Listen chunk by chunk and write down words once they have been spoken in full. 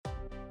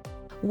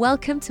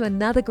Welcome to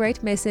another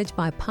great message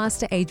by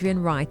Pastor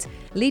Adrian Wright,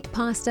 lead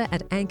pastor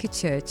at Anchor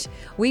Church.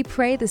 We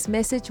pray this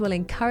message will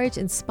encourage,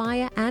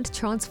 inspire, and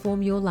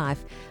transform your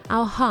life.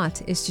 Our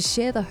heart is to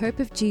share the hope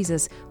of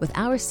Jesus with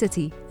our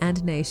city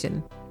and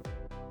nation.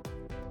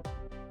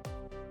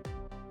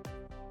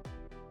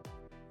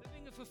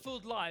 Living a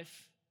fulfilled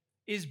life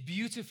is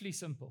beautifully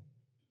simple.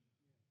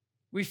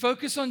 We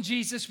focus on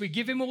Jesus, we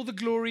give Him all the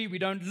glory, we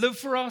don't live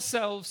for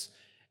ourselves,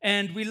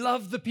 and we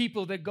love the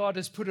people that God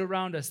has put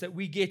around us that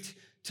we get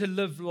to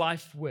live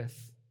life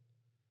with.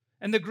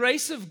 And the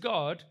grace of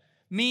God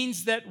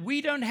means that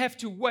we don't have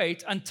to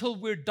wait until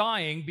we're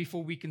dying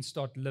before we can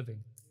start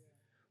living.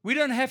 We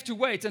don't have to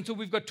wait until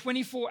we've got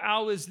 24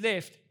 hours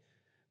left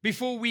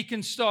before we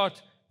can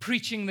start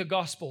preaching the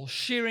gospel,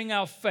 sharing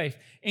our faith,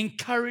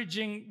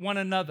 encouraging one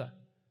another.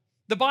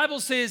 The Bible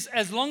says,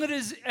 as long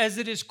as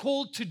it is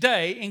called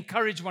today,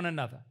 encourage one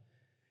another.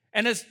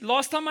 And as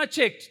last time I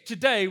checked,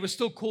 today was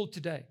still called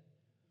today.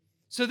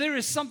 So there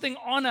is something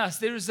on us.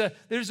 There is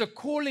a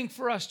calling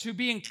for us to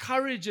be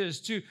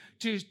encouragers,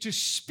 to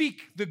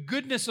speak the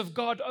goodness of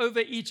God over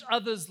each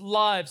other's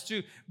lives,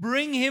 to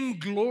bring Him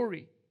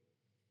glory.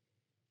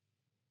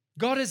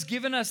 God has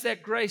given us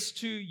that grace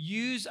to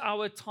use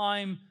our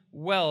time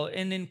well.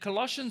 And in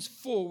Colossians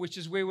 4, which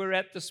is where we're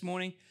at this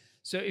morning,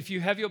 so if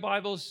you have your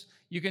Bibles,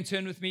 you can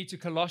turn with me to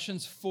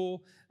Colossians 4.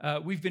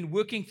 We've been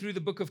working through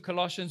the book of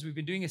Colossians. We've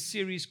been doing a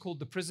series called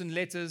The Prison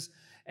Letters.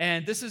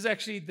 And this is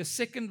actually the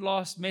second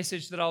last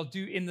message that I'll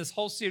do in this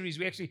whole series.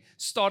 We actually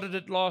started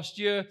it last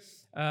year.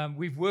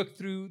 We've worked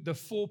through the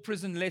 4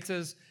 prison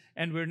letters,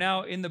 and we're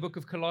now in the book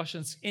of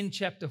Colossians in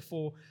chapter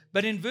 4.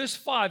 But in verse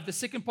 5, the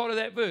second part of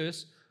that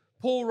verse,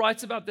 Paul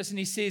writes about this, and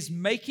he says,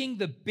 making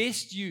the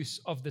best use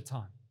of the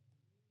time.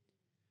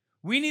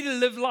 We need to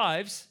live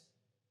lives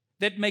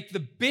that make the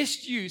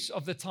best use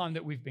of the time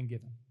that we've been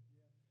given,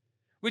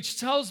 which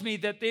tells me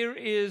that there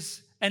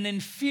is an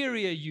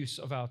inferior use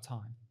of our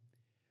time.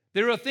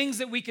 There are things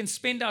that we can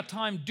spend our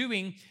time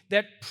doing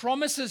that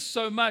promises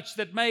so much,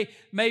 that may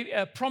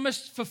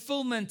promise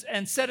fulfillment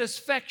and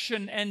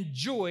satisfaction and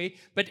joy,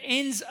 but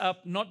ends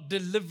up not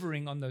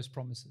delivering on those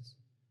promises.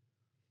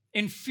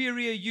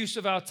 Inferior use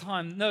of our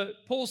time. No,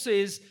 Paul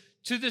says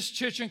to this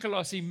church in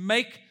Colossae,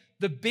 make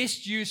the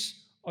best use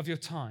of your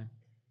time.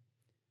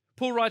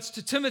 Paul writes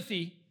to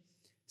Timothy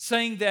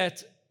saying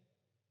that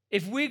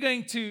if we're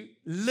going to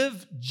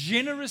live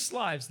generous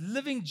lives,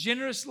 living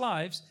generous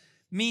lives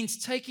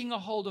means taking a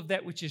hold of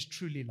that which is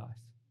truly life.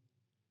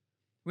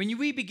 When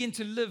we begin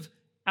to live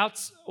out,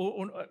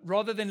 or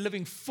rather than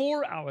living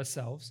for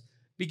ourselves,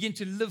 begin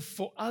to live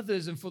for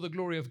others and for the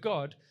glory of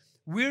God,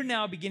 we're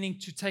now beginning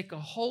to take a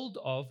hold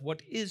of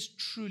what is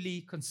truly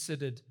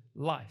considered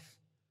life,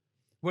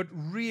 what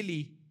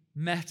really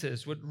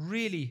matters, what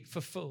really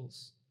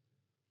fulfills.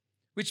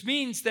 Which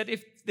means that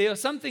if there are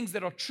some things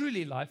that are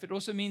truly life, it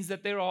also means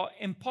that there are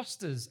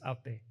imposters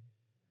out there.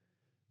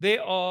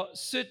 There are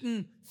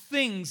certain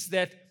things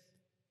that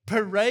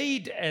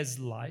parade as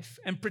life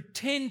and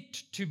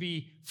pretend to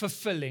be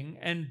fulfilling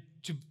and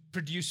to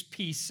produce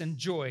peace and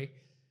joy,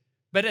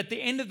 but at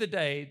the end of the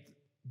day,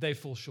 they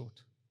fall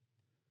short.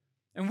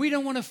 And we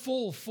don't want to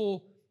fall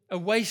for a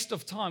waste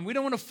of time. We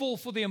don't want to fall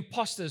for the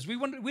imposters. We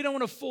don't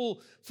want to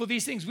fall for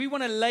these things. We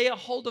want to lay a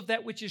hold of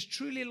that which is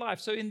truly life.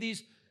 So in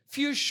these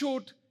few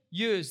short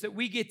years that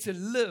we get to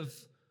live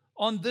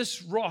on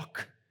this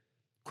rock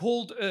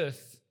called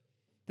earth,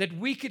 that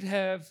we could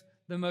have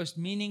the most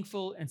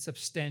meaningful and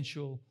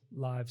substantial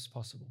lives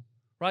possible,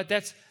 right?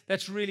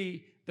 That's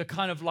really the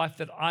kind of life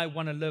that I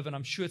want to live, and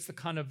I'm sure it's the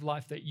kind of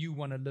life that you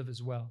want to live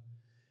as well.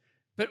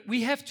 But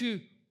we have to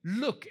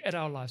look at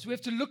our lives. We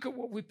have to look at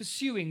what we're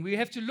pursuing. We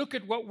have to look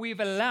at what we've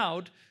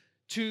allowed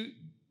to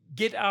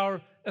get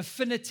our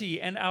affinity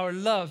and our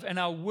love and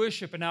our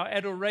worship and our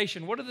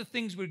adoration. What are the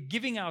things we're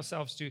giving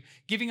ourselves to,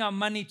 giving our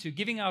money to,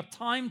 giving our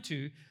time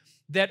to,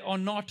 that are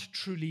not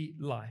truly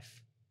life?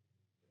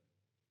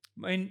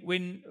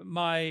 When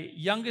my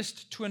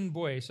youngest twin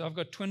boy, so I've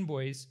got twin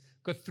boys,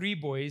 got 3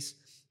 boys,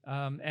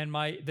 and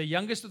the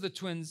youngest of the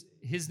twins,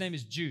 his name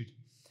is Jude.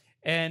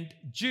 And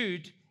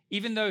Jude,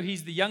 even though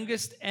he's the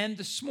youngest and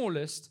the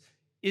smallest,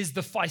 is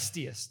the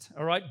feistiest,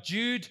 all right?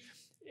 Jude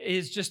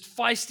is just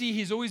feisty.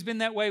 He's always been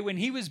that way. When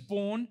he was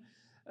born,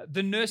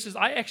 the nurses,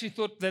 I actually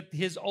thought that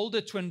his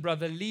older twin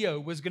brother, Leo,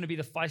 was going to be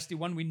the feisty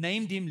one. We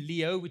named him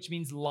Leo, which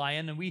means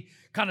lion, and we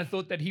kind of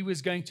thought that he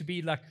was going to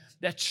be like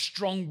that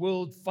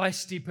strong-willed,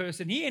 feisty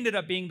person. He ended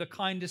up being the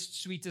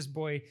kindest, sweetest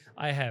boy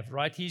I have,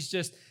 right? He's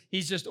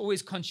just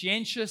always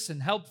conscientious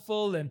and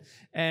helpful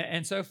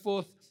and so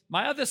forth.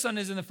 My other son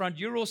is in the front.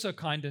 You're also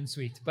kind and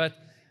sweet. But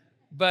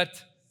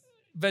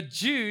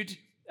Jude,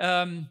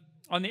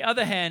 on the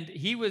other hand,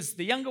 he was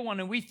the younger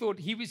one, and we thought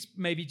he was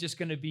maybe just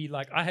going to be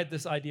like, I had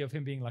this idea of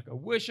him being like a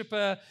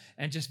worshiper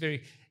and just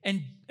very,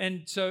 and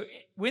so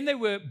when they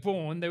were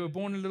born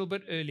a little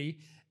bit early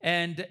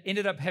and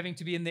ended up having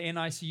to be in the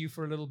NICU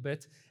for a little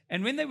bit.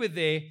 And when they were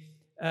there,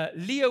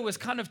 Leo was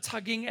kind of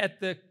tugging at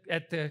the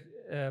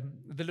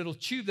little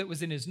tube that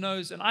was in his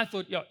nose, and I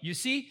thought, yeah, you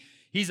see,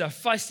 he's a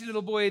feisty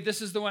little boy. This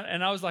is the one,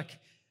 and I was like,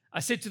 I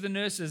said to the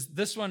nurses,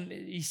 this one,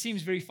 he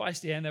seems very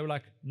feisty. And they were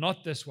like,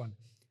 not this one,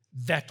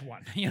 that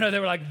one. They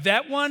were like,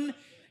 that one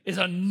is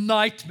a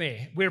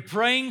nightmare. We're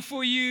praying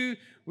for you.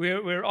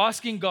 We're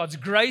asking God's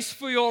grace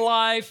for your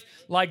life.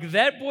 Like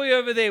that boy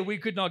over there, we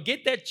could not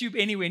get that tube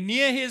anywhere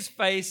near his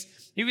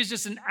face. He was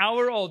just an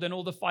hour old and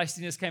all the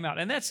feistiness came out.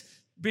 And that's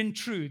been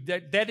true.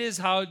 That is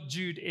how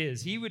Jude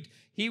is. He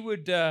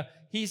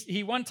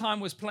one time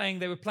was playing,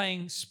 they were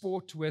playing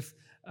sport with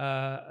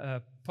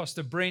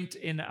Pastor Brent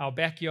in our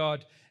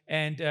backyard.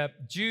 And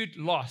Jude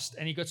lost,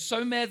 and he got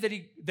so mad that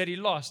he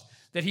lost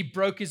that he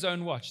broke his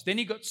own watch. Then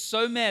he got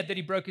so mad that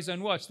he broke his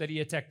own watch that he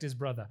attacked his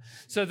brother.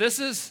 So this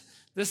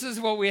is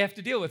what we have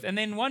to deal with. And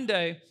then one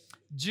day,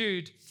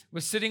 Jude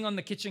was sitting on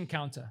the kitchen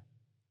counter,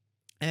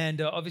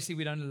 and obviously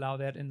we don't allow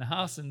that in the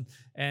house.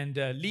 And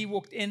Lee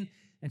walked in,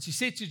 and she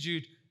said to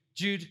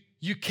Jude,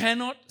 you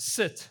cannot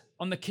sit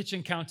on the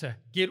kitchen counter.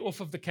 Get off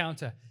of the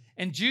counter.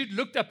 And Jude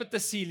looked up at the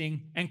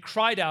ceiling and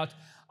cried out,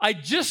 I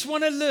just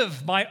want to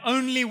live my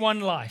only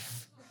one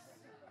life.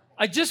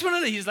 I just want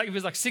to live. He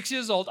was like 6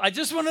 years old. I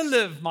just want to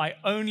live my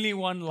only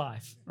one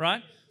life,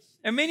 right?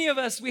 And many of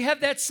us, we have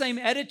that same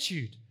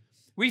attitude.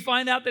 We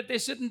find out that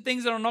there's certain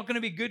things that are not going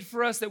to be good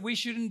for us, that we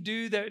shouldn't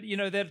do,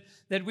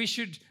 that we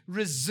should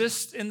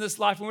resist in this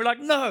life. And we're like,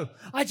 no,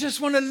 I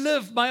just want to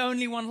live my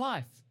only one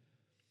life.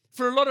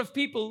 For a lot of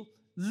people,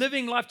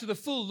 living life to the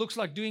full looks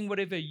like doing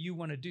whatever you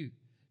want to do.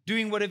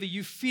 Doing whatever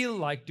you feel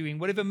like doing,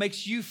 whatever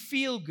makes you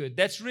feel good.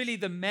 That's really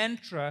the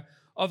mantra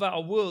of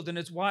our world, and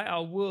it's why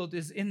our world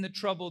is in the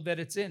trouble that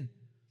it's in.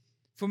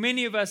 For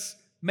many of us,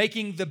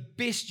 making the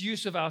best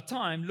use of our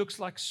time looks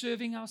like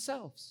serving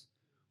ourselves.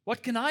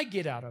 What can I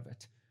get out of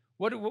it?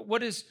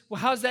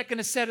 How's that going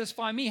to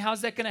satisfy me?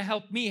 How's that going to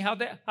help me?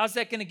 How's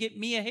that going to get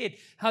me ahead?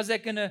 How's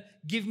that going to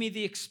give me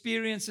the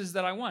experiences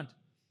that I want?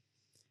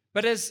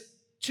 But as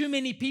too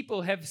many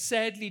people have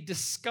sadly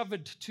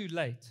discovered too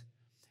late,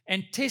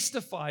 and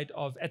testified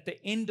of at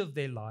the end of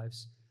their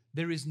lives,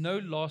 there is no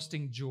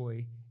lasting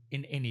joy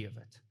in any of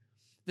it.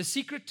 The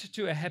secret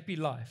to a happy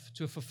life,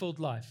 to a fulfilled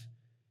life,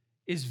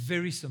 is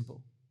very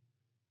simple.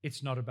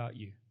 It's not about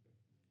you.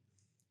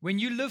 When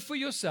you live for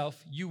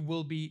yourself, you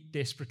will be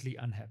desperately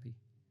unhappy.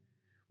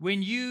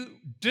 When you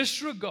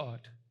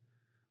disregard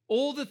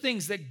all the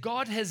things that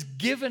God has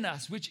given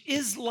us, which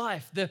is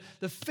life,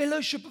 the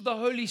fellowship of the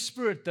Holy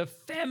Spirit, the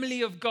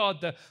family of God,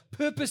 the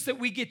purpose that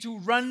we get to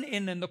run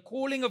in, and the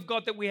calling of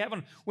God that we have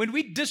on. When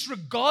we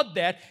disregard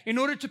that in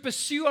order to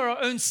pursue our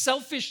own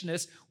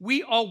selfishness,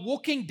 we are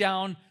walking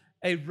down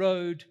a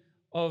road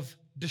of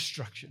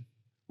destruction.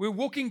 We're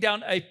walking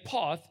down a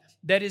path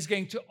that is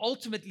going to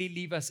ultimately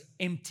leave us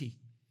empty.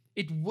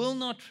 It will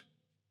not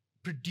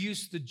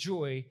produce the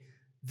joy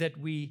that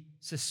we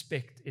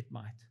suspect it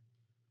might.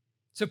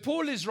 So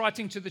Paul is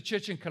writing to the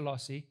church in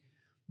Colossae,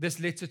 this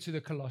letter to the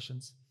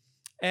Colossians,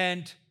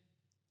 and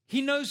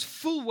he knows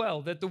full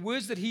well that the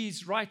words that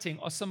he's writing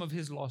are some of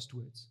his last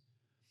words.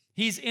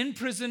 He's in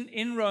prison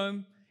in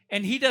Rome,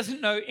 and he doesn't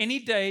know any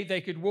day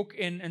they could walk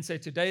in and say,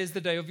 today is the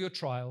day of your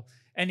trial,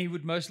 and he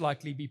would most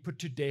likely be put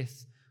to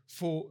death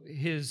for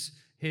his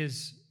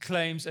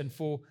claims and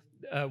for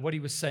what he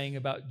was saying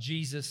about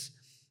Jesus,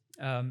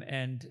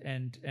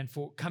 and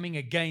for coming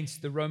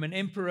against the Roman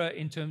emperor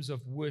in terms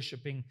of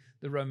worshiping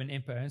the Roman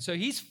emperor. And so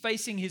he's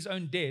facing his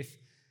own death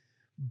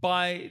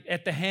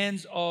at the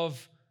hands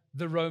of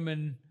the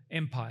Roman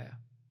Empire.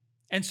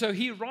 And so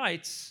he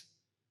writes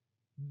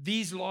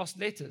these last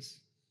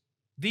letters.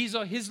 These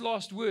are his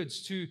last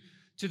words to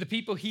the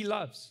people he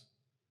loves.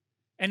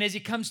 And as he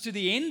comes to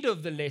the end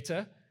of the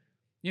letter,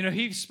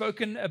 he's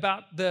spoken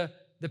about the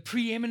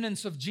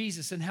preeminence of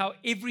Jesus and how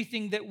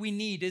everything that we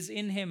need is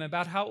in him,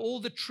 about how all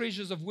the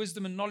treasures of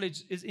wisdom and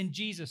knowledge is in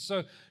Jesus.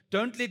 So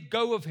don't let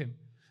go of him.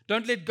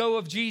 Don't let go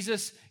of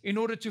Jesus in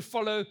order to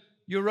follow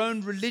your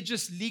own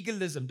religious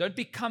legalism. Don't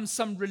become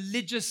some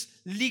religious,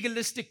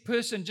 legalistic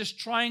person just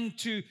trying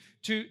to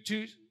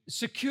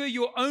secure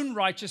your own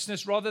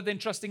righteousness rather than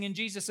trusting in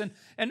Jesus.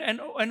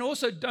 And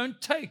also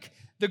don't take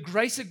the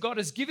grace that God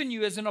has given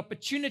you as an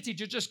opportunity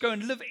to just go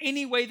and live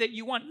any way that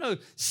you want. No,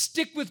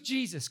 stick with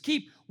Jesus.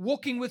 Keep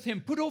walking with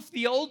him. Put off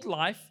the old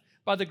life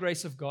by the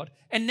grace of God,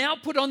 and now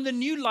put on the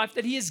new life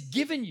that he has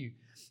given you.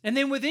 And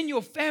then within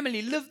your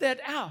family, live that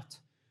out.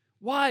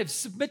 Wives,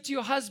 submit to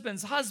your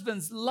husbands.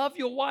 Husbands, love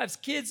your wives.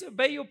 Kids,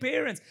 obey your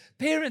parents.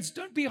 Parents,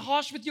 don't be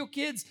harsh with your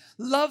kids.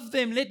 Love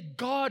them. Let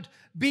God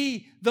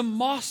be the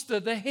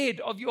master, the head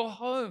of your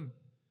home.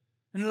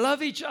 And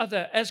love each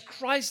other as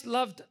Christ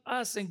loved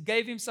us and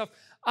gave himself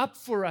up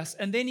for us.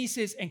 And then he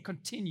says, and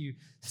continue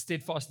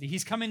steadfastly.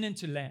 He's coming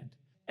into land.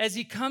 As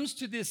he comes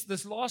to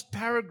this last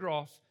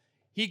paragraph,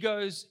 he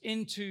goes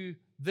into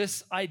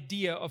this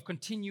idea of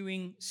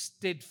continuing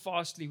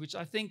steadfastly, which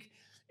I think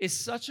is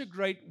such a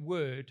great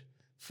word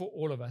for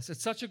all of us.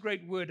 It's such a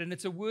great word, and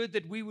it's a word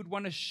that we would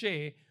want to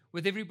share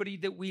with everybody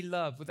that we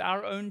love, with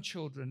our own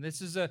children.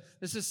 This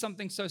is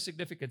something so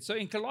significant. So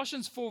in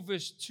Colossians 4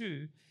 verse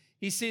 2,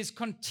 he says,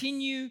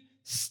 continue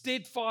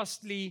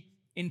steadfastly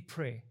in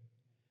prayer.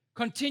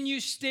 Continue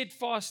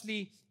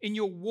steadfastly in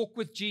your walk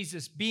with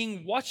Jesus,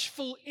 being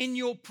watchful in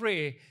your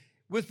prayer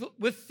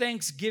with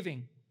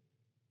thanksgiving.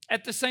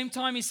 At the same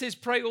time, he says,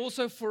 pray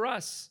also for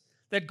us,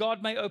 that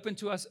God may open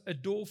to us a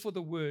door for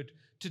the word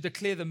to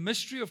declare the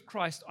mystery of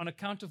Christ, on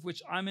account of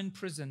which I'm in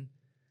prison,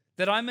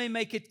 that I may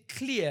make it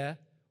clear,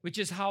 which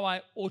is how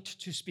I ought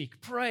to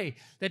speak. Pray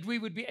that we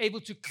would be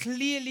able to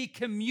clearly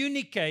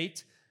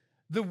communicate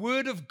the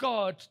word of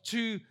God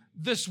to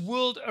this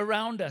world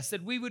around us,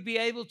 that we would be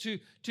able to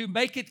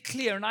make it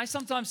clear. And I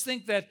sometimes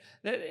think that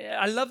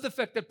I love the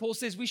fact that Paul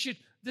says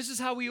this is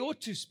how we ought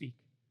to speak.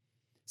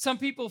 Some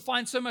people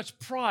find so much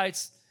pride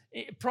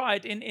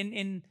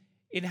in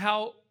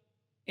how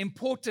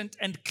important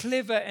and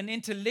clever and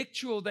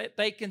intellectual that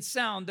they can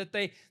sound, that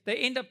they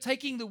end up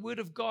taking the word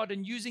of God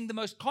and using the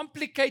most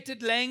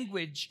complicated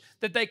language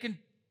that they can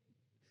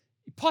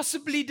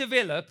possibly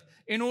develop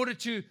in order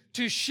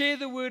to share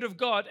the word of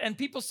God, and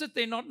people sit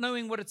there not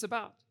knowing what it's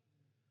about.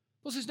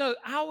 Paul says, no,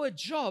 our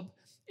job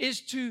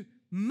is to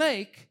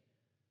make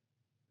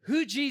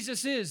who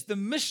Jesus is, the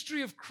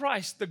mystery of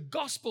Christ, the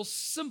gospel,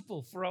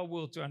 simple for our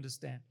world to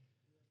understand.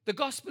 The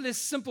gospel is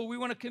simple. We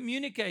want to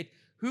communicate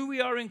who we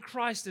are in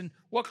Christ and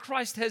what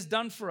Christ has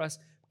done for us,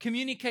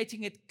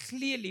 communicating it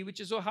clearly, which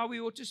is how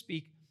we ought to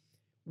speak.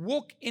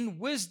 Walk in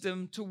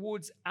wisdom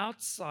towards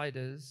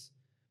outsiders,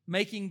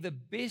 making the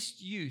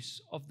best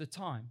use of the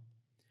time.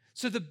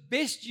 So the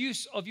best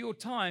use of your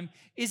time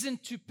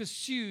isn't to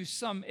pursue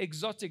some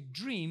exotic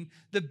dream.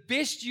 The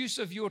best use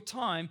of your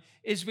time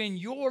is when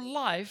your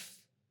life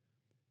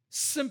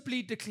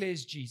simply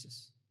declares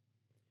Jesus.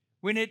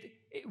 When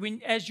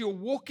as you're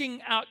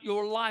walking out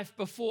your life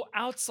before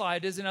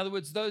outsiders, in other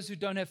words, those who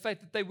don't have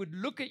faith, that they would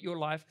look at your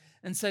life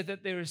and say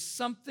that there is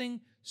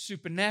something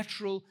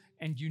supernatural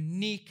and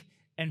unique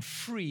and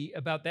free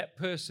about that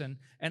person,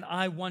 and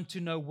I want to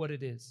know what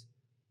it is.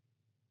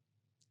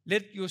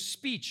 Let your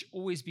speech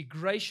always be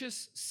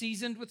gracious,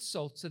 seasoned with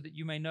salt, so that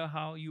you may know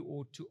how you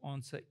ought to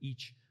answer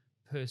each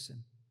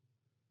person.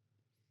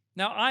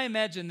 Now, I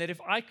imagine that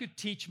if I could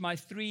teach my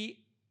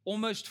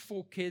almost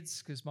 4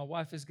 kids, because my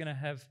wife is going to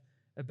have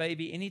a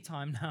baby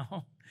anytime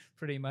now,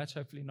 pretty much,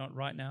 hopefully not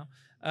right now,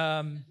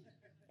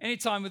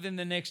 anytime within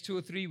the next 2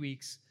 or 3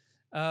 weeks.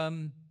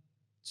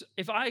 So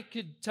if I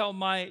could tell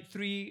my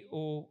 3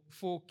 or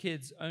 4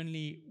 kids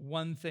only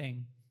one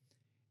thing,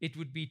 it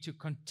would be to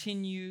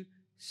continue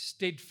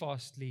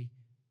steadfastly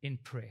in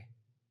prayer.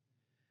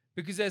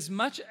 Because as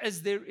much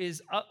as there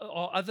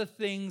are other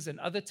things and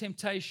other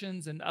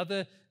temptations and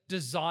other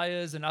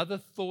desires and other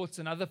thoughts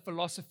and other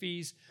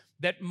philosophies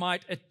that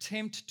might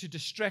attempt to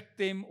distract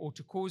them or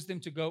to cause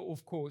them to go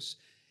off course,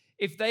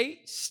 if they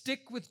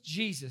stick with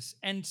Jesus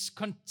and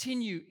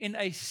continue in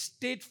a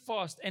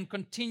steadfast and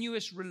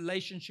continuous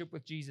relationship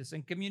with Jesus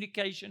and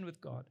communication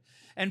with God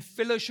and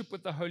fellowship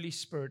with the Holy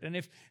Spirit, and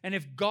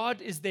if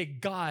God is their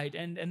guide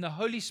and the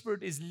Holy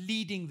Spirit is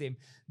leading them,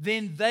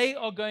 then they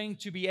are going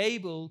to be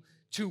able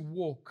to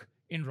walk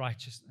in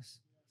righteousness.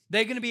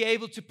 They're going to be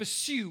able to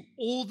pursue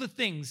all the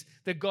things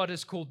that God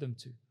has called them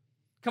to.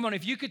 Come on,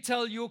 if you could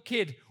tell your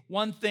kid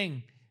one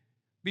thing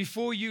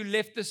before you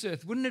left this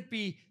earth, wouldn't it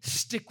be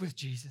stick with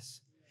Jesus?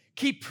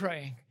 Keep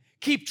praying,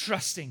 keep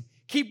trusting,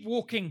 keep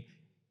walking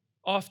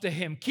after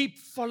Him, keep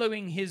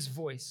following His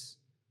voice.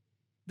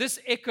 This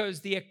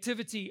echoes the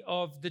activity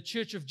of the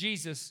Church of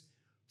Jesus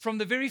from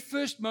the very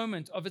first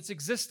moment of its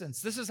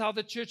existence. This is how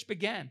the church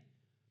began.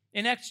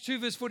 In Acts 2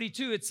 verse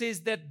 42, it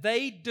says that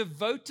they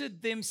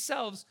devoted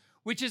themselves,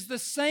 which is the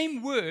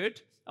same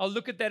word, I'll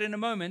look at that in a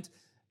moment,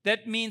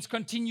 that means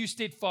continue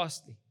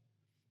steadfastly.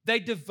 They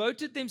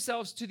devoted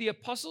themselves to the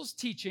apostles'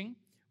 teaching,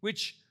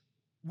 which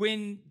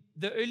when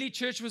the early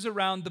church was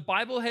around, the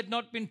Bible had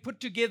not been put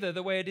together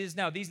the way it is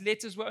now. These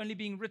letters were only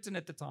being written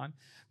at the time.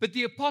 But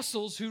the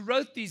apostles who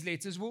wrote these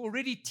letters were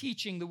already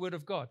teaching the Word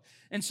of God.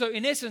 And so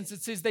in essence,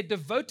 it says they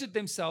devoted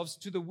themselves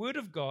to the Word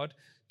of God,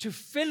 to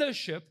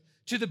fellowship,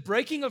 to the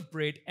breaking of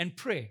bread and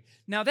prayer.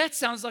 Now that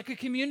sounds like a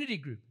community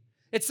group.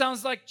 It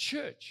sounds like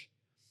church.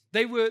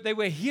 They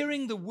were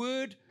hearing the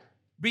Word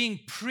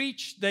being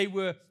preached. They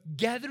were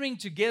gathering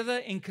together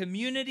in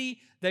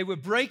community. They were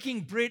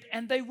breaking bread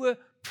and they were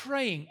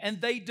praying,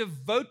 and they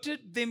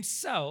devoted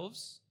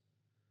themselves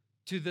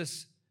to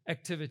this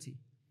activity.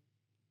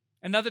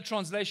 Another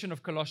translation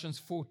of Colossians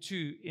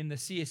 4:2 in the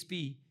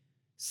CSB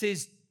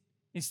says,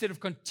 instead of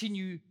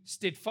continue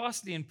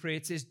steadfastly in prayer,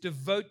 it says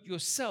devote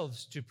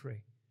yourselves to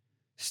prayer.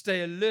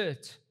 Stay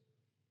alert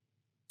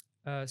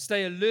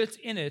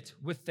in it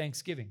with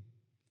thanksgiving.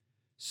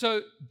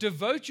 So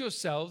devote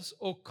yourselves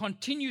or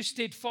continue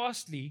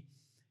steadfastly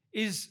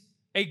is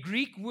a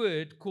Greek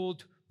word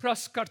called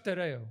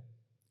proskartereo.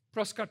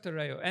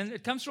 Proskartereo. And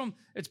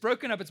it's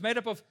broken up, it's made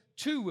up of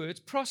 2 words.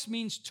 Pros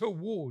means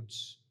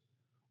towards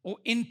or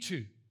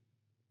into,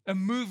 a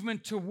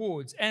movement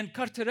towards. And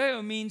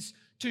kartereo means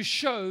to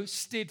show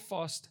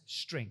steadfast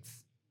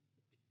strength.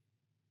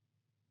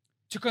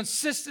 To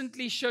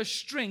consistently show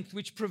strength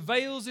which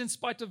prevails in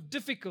spite of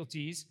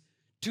difficulties,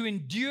 to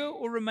endure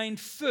or remain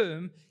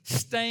firm,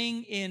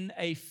 staying in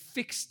a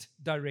fixed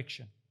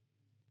direction.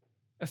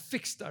 a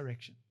fixed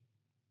direction.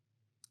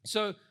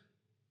 So,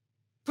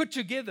 put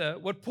together,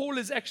 what Paul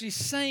is actually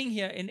saying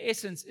here in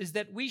essence is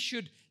that we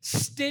should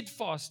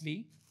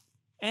steadfastly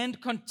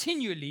and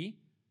continually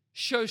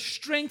show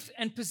strength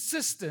and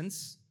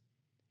persistence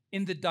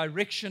in the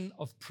direction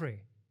of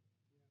prayer.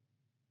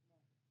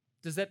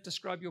 Does that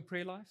describe your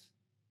prayer life?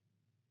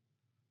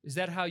 Is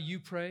that how you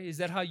pray? Is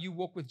that how you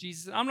walk with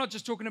Jesus? I'm not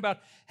just talking about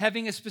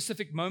having a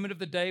specific moment of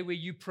the day where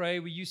you pray,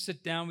 where you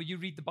sit down, where you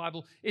read the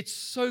Bible. It's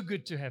so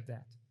good to have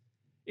that.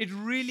 It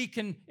really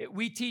can.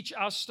 We teach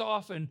our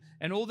staff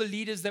and all the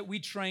leaders that we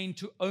train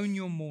to own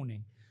your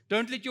morning.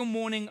 Don't let your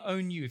morning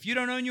own you. If you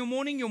don't own your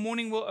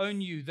morning will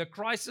own you. The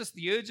crisis,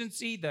 the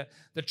urgency,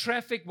 the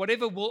traffic,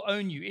 whatever will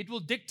own you. It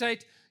will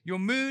dictate your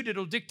mood.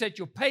 It'll dictate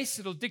your pace.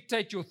 It'll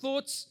dictate your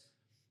thoughts.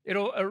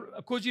 It'll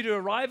cause you to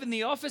arrive in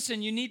the office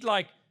and you need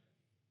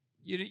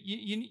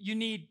you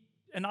need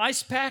an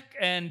ice pack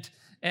and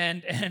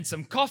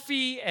some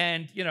coffee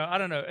and,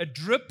 a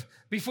drip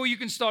before you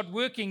can start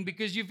working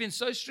because you've been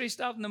so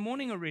stressed out in the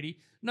morning already.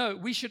 No,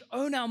 we should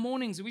own our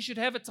mornings. We should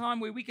have a time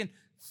where we can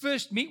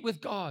first meet with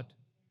God,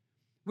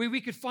 where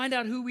we could find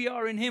out who we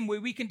are in Him,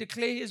 where we can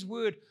declare His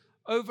word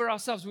over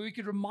ourselves, where we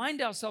could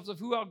remind ourselves of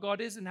who our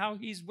God is and how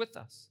He's with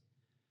us.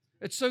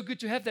 It's so good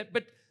to have that.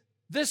 But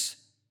this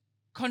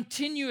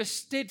continuous,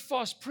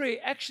 steadfast prayer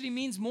actually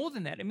means more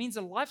than that. It means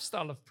a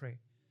lifestyle of prayer.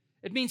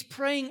 It means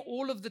praying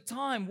all of the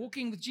time,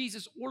 walking with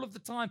Jesus all of the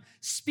time,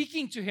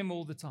 speaking to Him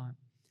all the time.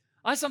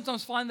 I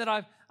sometimes find that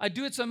I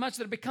do it so much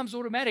that it becomes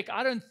automatic.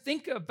 I don't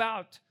think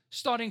about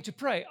starting to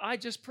pray. I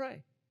just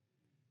pray.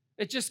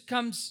 It just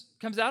comes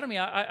out of me.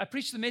 I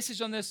preached the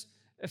message on this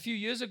a few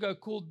years ago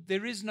called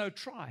 "There Is No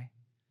Try,"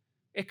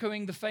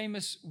 echoing the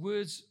famous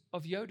words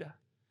of Yoda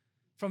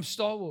from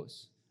Star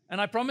Wars.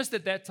 And I promised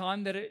at that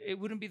time that it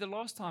wouldn't be the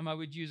last time I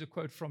would use a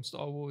quote from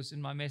Star Wars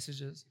in my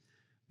messages.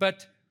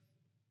 But,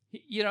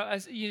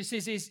 as it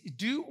says,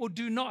 do or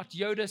do not.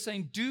 Yoda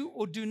saying, do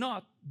or do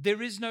not.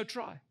 There is no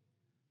try.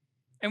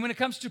 And when it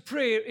comes to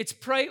prayer, it's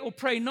pray or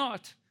pray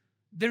not.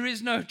 There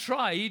is no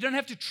try. You don't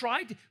have to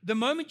try. The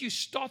moment you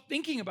start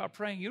thinking about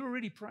praying, you're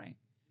already praying.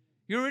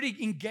 You're already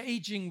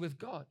engaging with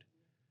God.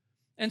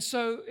 And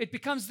so it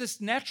becomes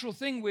this natural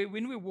thing where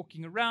when we're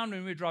walking around,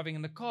 when we're driving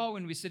in the car,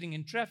 when we're sitting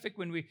in traffic,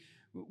 when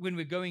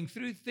we're going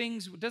through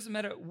things, it doesn't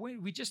matter.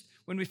 When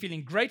we're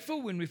feeling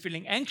grateful, when we're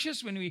feeling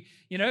anxious, when we,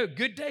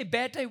 good day,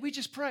 bad day, we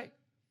just pray.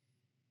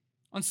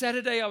 On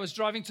Saturday, I was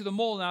driving to the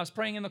mall and I was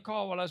praying in the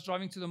car while I was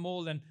driving to the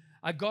mall, and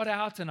I got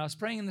out and I was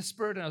praying in the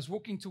Spirit and I was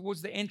walking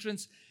towards the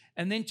entrance,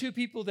 and then two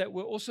people that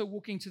were also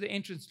walking to the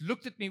entrance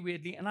looked at me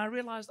weirdly, and I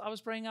realized I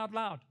was praying out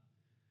loud.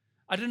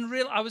 I didn't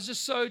realize, I was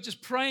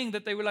just praying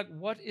that they were like,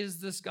 what is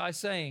this guy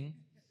saying?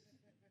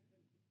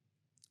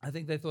 I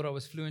think they thought I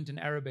was fluent in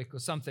Arabic or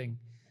something.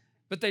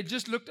 But they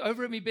just looked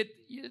over at me. But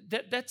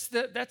that's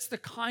the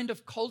kind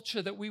of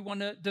culture that we want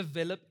to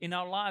develop in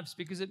our lives,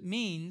 because it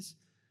means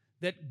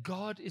that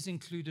God is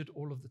included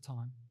all of the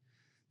time,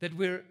 that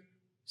we're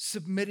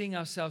submitting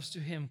ourselves to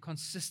Him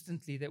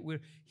consistently, that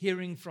we're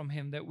hearing from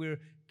Him, that we're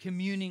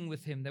communing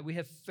with Him, that we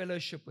have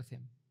fellowship with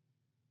Him.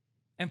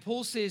 And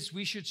Paul says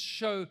we should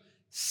show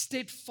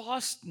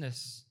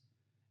steadfastness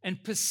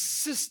and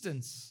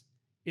persistence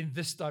in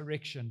this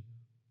direction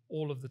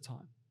all of the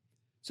time.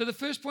 So the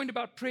first point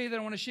about prayer that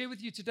I want to share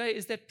with you today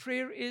is that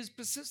prayer is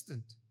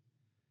persistent.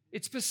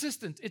 It's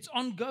persistent. It's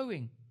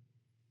ongoing.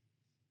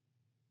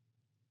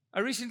 I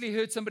recently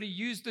heard somebody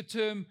use the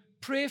term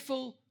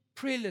prayerful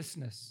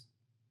prayerlessness.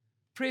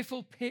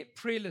 Prayerful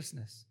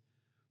prayerlessness,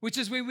 which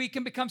is where we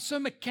can become so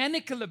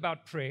mechanical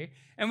about prayer,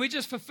 and we're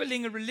just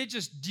fulfilling a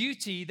religious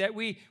duty that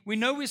we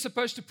know we're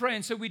supposed to pray,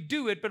 and so we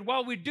do it, but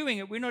while we're doing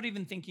it, we're not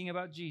even thinking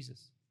about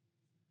Jesus.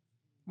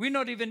 We're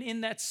not even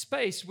in that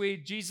space where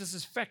Jesus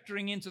is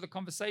factoring into the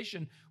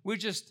conversation. We're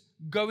just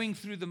going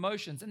through the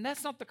motions, and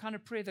that's not the kind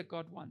of prayer that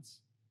God wants.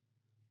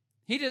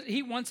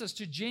 He wants us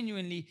to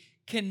genuinely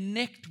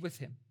connect with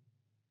Him.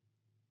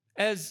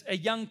 As a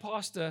young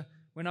pastor,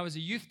 when I was a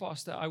youth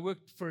pastor, I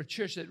worked for a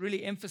church that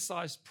really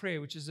emphasized prayer,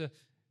 which is an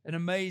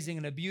amazing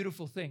and a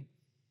beautiful thing.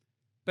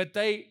 But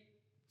they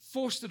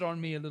forced it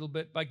on me a little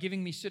bit by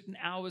giving me certain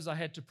hours I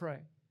had to pray,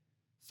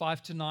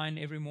 5 to 9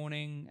 every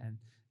morning, and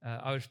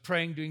I was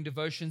praying, doing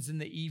devotions in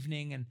the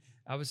evening, and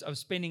I was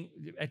spending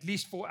at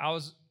least 4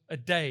 hours a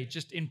day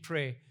just in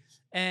prayer.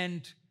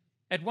 And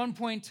at one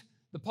point,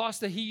 the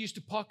pastor, he used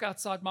to park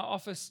outside my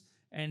office,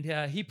 and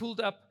he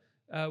pulled up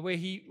where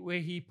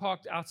he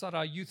parked outside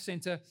our youth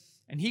center.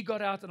 And he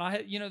got out, and I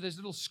had, those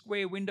little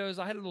square windows.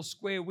 I had a little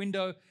square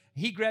window.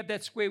 He grabbed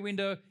that square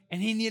window,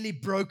 and he nearly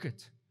broke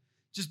it.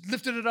 Just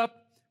lifted it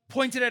up,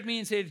 pointed at me,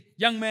 and said,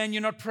 "Young man,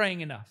 you're not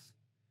praying enough."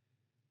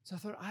 So I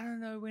thought, I don't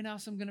know when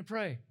else I'm going to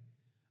pray.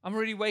 I'm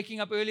already waking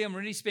up early. I'm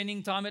already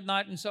spending time at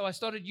night. And so I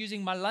started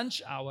using my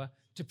lunch hour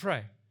to pray.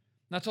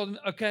 And I told him,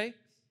 okay,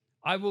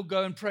 I will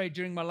go and pray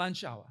during my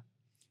lunch hour.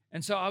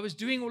 And so I was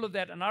doing all of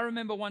that. And I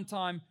remember one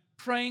time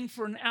praying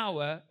for an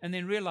hour and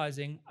then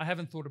realizing I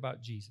haven't thought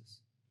about Jesus.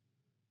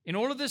 In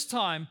all of this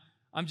time,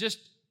 I'm just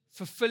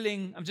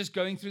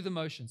going through the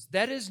motions.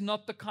 That is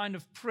not the kind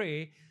of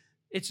prayer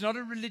It's not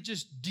a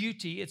religious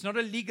duty. It's not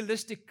a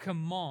legalistic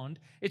command.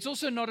 It's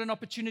also not an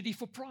opportunity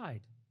for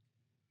pride.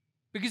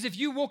 Because if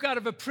you walk out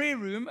of a prayer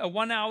room, a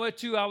 1 hour,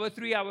 2 hour,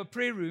 3 hour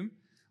prayer room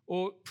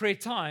or prayer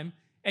time,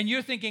 and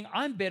you're thinking,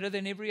 I'm better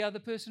than every other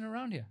person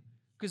around here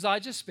because I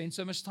just spent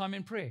so much time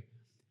in prayer.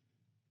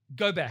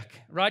 Go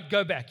back, right?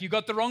 Go back. You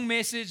got the wrong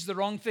message, the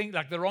wrong thing,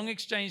 like the wrong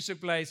exchange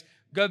took place.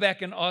 Go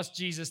back and ask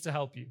Jesus to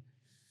help you,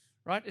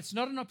 right? It's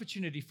not an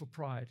opportunity for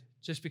pride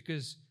just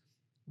because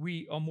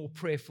we are more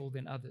prayerful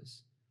than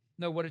others.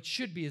 No, what it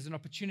should be is an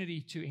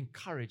opportunity to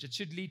encourage. It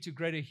should lead to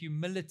greater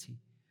humility,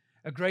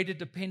 a greater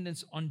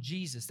dependence on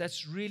Jesus.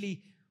 That's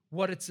really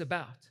what it's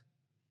about.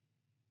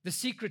 The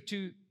secret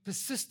to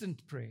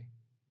persistent prayer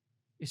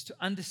is to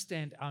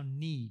understand our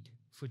need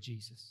for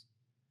Jesus.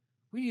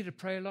 We need to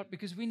pray a lot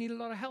because we need a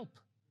lot of help.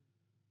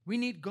 We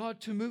need God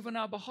to move on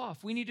our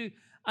behalf. We need to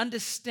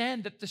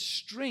understand that the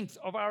strength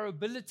of our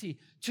ability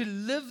to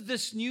live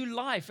this new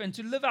life and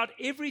to live out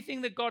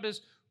everything that God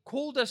has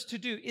called us to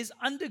do is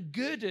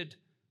undergirded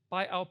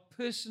by our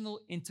personal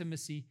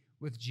intimacy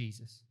with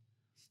Jesus.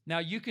 Now,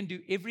 you can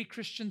do every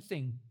Christian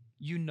thing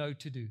you know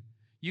to do.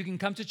 You can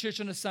come to church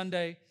on a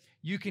Sunday.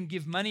 You can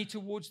give money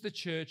towards the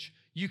church.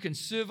 You can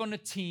serve on a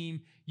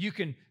team. You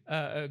can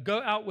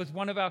go out with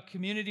one of our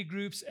community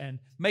groups and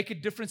make a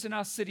difference in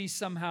our city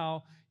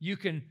somehow. You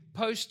can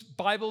post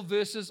Bible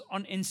verses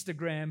on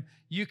Instagram.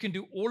 You can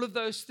do all of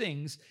those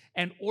things,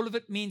 and all of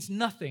it means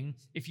nothing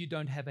if you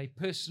don't have a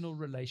personal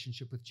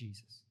relationship with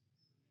Jesus.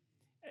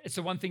 It's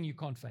the one thing you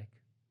can't fake.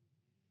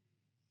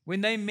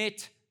 When they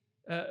met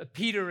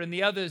Peter and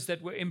the others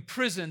that were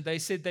imprisoned, they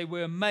said they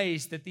were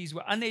amazed that these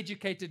were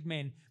uneducated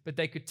men, but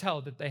they could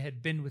tell that they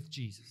had been with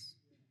Jesus.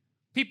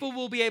 People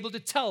will be able to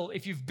tell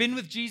if you've been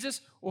with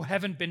Jesus or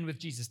haven't been with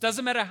Jesus.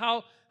 Doesn't matter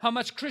how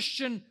much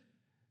Christian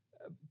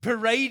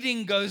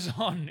parading goes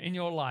on in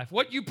your life.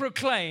 What you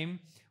proclaim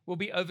will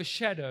be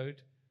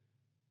overshadowed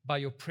by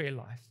your prayer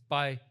life,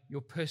 by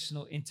your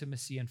personal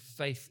intimacy and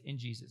faith in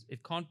Jesus.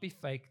 It can't be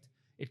faked.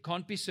 It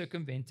can't be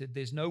circumvented.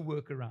 There's no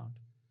workaround.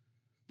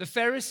 The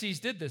Pharisees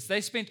did this.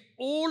 They spent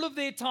all of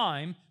their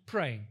time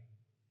praying.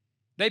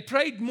 They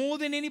prayed more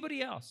than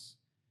anybody else.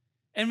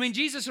 And when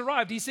Jesus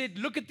arrived, he said,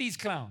 look at these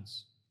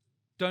clowns.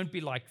 Don't be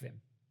like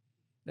them.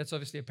 That's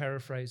obviously a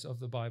paraphrase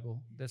of the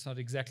Bible. That's not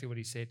exactly what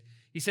he said.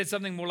 He said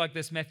something more like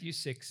this, Matthew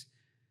 6.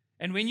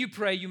 And when you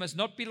pray, you must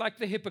not be like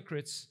the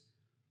hypocrites,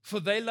 for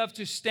they love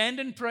to stand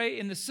and pray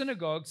in the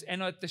synagogues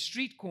and at the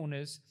street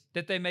corners,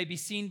 that they may be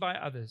seen by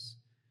others.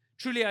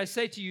 Truly, I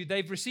say to you,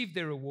 they've received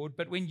their reward.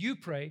 But when you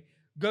pray,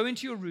 go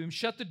into your room,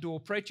 shut the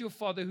door, pray to your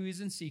Father who is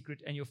in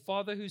secret, and your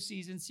Father who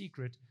sees in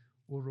secret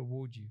will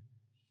reward you.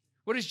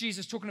 What is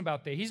Jesus talking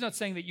about there? He's not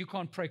saying that you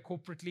can't pray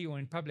corporately or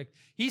in public.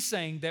 He's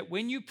saying that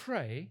when you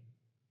pray,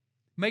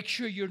 make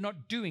sure you're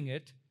not doing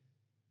it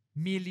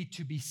merely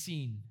to be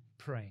seen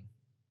praying.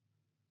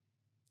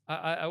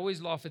 I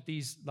always laugh at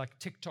these like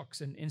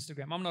TikToks and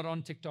Instagram. I'm not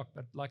on TikTok,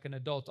 but like an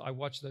adult, I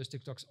watch those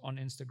TikToks on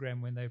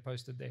Instagram when they're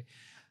posted there.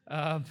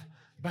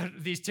 But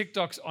these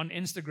TikToks on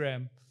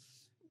Instagram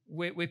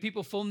where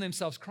people film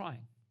themselves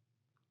crying.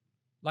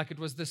 Like it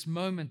was this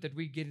moment that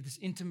we get, this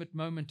intimate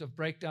moment of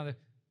breakdown.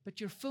 But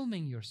you're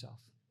filming yourself.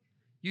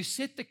 You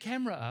set the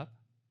camera up,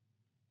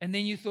 and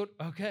then you thought,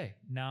 okay,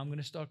 now I'm going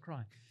to start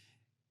crying.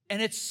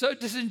 And it's so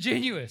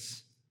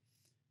disingenuous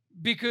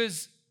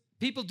because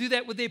people do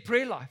that with their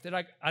prayer life. They're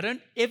like, I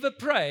don't ever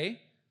pray,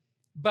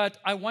 but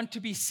I want to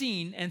be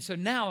seen, and so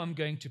now I'm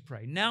going to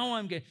pray. Now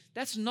I'm going.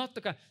 That's not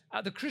the kind.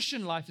 The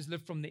Christian life is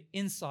lived from the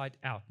inside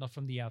out, not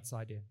from the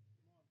outside in.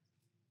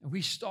 And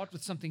we start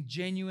with something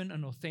genuine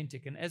and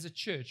authentic. And as a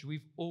church,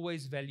 we've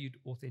always valued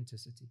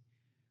authenticity.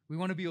 We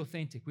want to be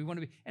authentic. We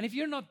want to be. And if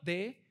you're not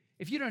there,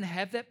 if you don't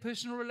have that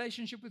personal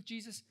relationship with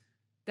Jesus,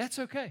 that's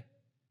okay.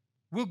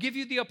 We'll give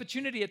you the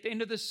opportunity at the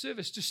end of this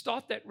service to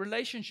start that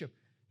relationship.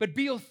 But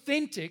be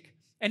authentic.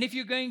 And if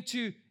you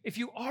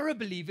are a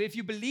believer, if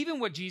you believe in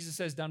what Jesus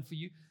has done for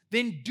you,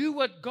 then do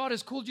what God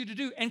has called you to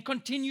do and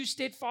continue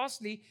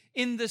steadfastly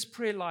in this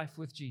prayer life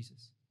with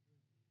Jesus.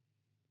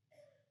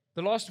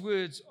 The last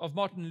words of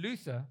Martin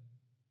Luther,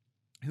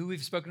 who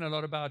we've spoken a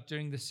lot about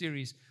during the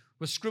series,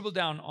 was scribbled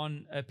down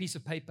on a piece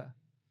of paper.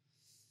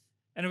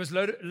 And it was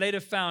later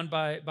found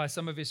by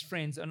some of his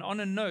friends. And on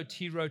a note,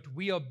 he wrote,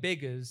 "We are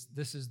beggars,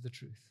 this is the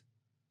truth."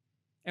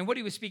 And what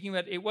he was speaking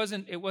about, it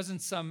wasn't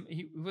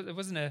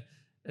a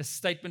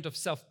statement of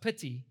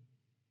self-pity.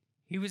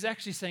 He was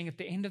actually saying at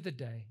the end of the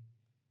day,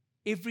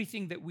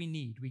 everything that we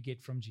need, we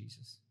get from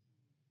Jesus.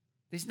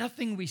 There's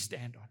nothing we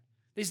stand on.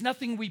 There's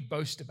nothing we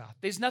boast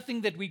about. There's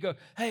nothing that we go,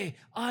 hey,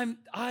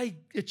 I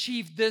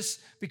achieved this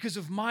because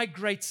of my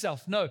great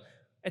self. No,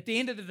 at the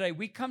end of the day,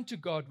 we come to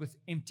God with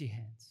empty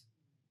hands.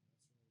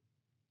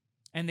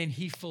 And then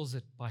He fills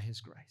it by His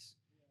grace.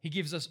 He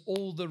gives us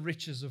all the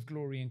riches of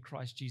glory in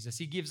Christ Jesus.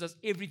 He gives us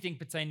everything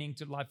pertaining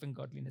to life and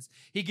godliness.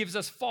 He gives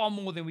us far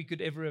more than we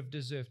could ever have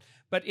deserved.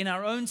 But in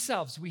our own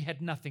selves, we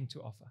had nothing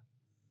to offer.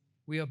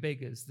 We are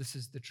beggars. This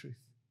is the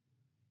truth.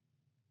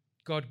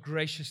 God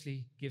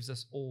graciously gives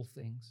us all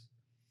things.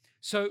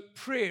 So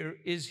prayer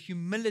is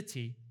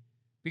humility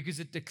because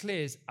it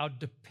declares our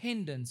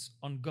dependence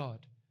on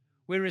God.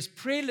 Whereas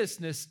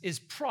prayerlessness is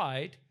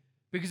pride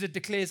because it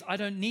declares I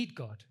don't need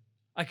God.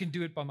 I can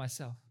do it by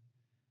myself.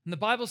 And the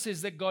Bible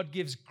says that God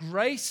gives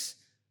grace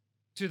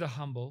to the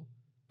humble,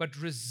 but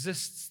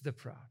resists the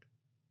proud.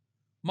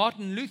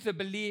 Martin Luther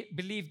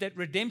believed that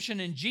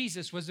redemption in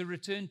Jesus was a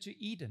return to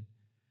Eden,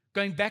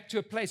 going back to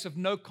a place of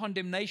no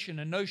condemnation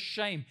and no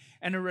shame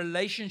and a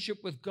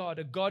relationship with God,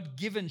 a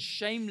God-given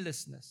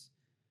shamelessness,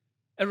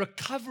 a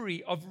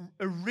recovery of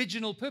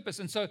original purpose.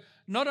 And so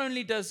not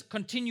only does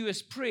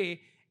continuous prayer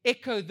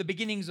echo the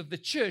beginnings of the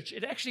church,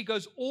 it actually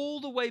goes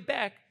all the way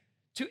back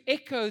to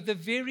echo the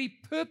very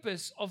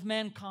purpose of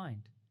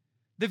mankind,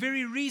 the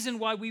very reason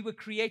why we were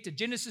created.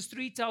 Genesis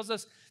 3 tells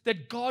us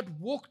that God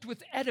walked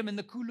with Adam in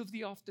the cool of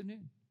the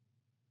afternoon.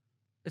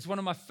 It's one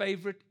of my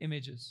favorite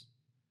images.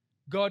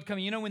 God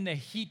coming, when the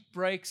heat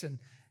breaks and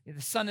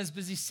the sun is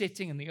busy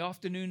setting and the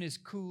afternoon is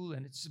cool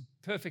and it's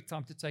a perfect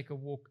time to take a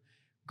walk,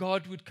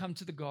 God would come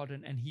to the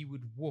garden and he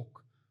would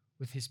walk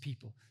with his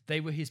people. They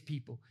were his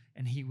people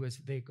and he was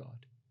their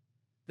God.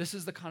 This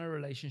is the kind of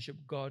relationship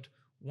God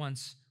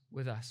wants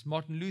with us.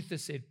 Martin Luther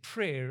said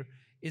prayer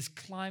is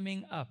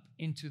climbing up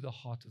into the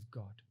heart of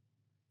God.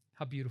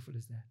 How beautiful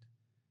is that?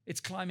 It's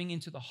climbing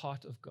into the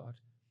heart of God.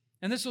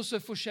 And this also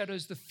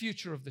foreshadows the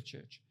future of the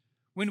church,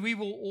 when we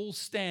will all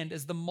stand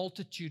as the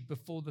multitude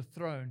before the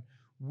throne,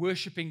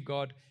 worshiping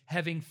God,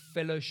 having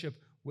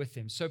fellowship with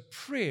him. So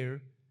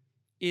prayer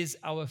is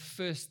our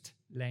first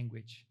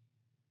language.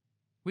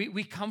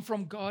 We come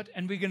from God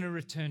and we're going to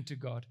return to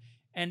God.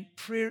 And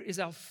prayer is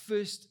our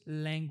first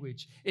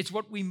language. It's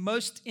what we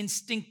most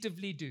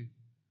instinctively do.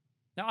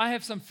 Now, I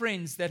have some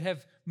friends that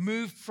have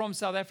moved from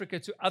South Africa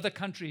to other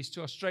countries,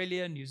 to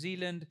Australia, New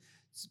Zealand,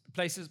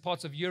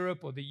 parts of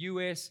Europe or the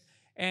US.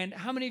 And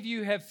how many of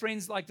you have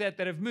friends like that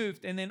have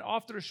moved, and then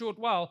after a short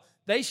while,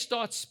 they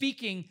start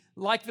speaking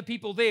like the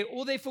people there,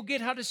 or they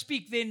forget how to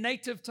speak their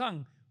native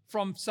tongue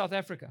from South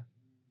Africa?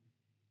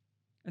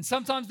 And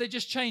sometimes they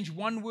just change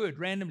one word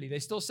randomly. They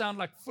still sound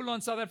like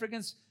full-on South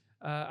Africans.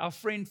 Our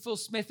friend Phil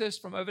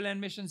Smethurst from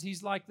Overland Missions,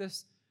 he's like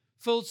this.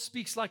 Phil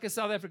speaks like a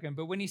South African,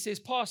 but when he says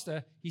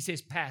pastor, he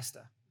says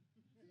pastor.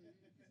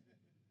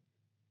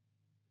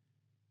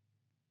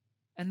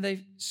 And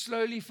they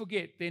slowly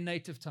forget their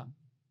native tongue.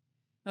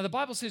 Now, the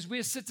Bible says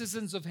we're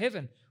citizens of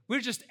heaven. We're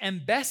just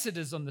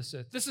ambassadors on this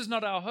earth. This is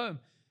not our home.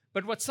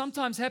 But what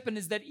sometimes happens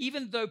is that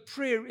even though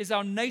prayer is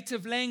our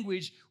native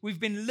language, we've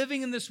been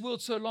living in this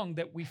world so long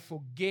that we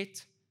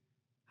forget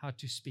how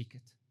to speak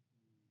it.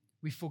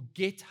 We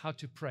forget how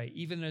to pray,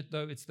 even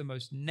though it's the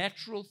most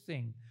natural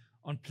thing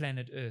on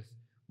planet Earth.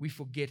 We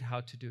forget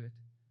how to do it.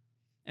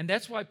 And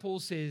that's why Paul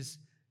says,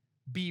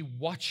 be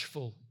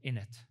watchful in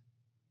it.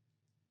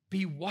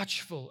 Be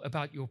watchful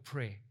about your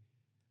prayer.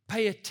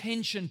 Pay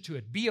attention to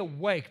it. Be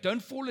awake.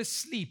 Don't fall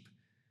asleep.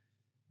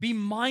 Be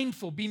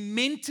mindful. Be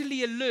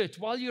mentally alert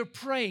while you're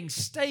praying.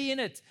 Stay in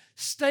it.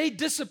 Stay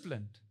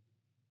disciplined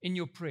in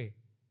your prayer.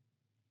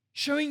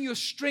 Showing your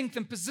strength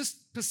and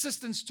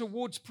persistence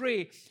towards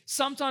prayer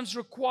sometimes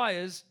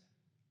requires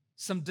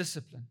some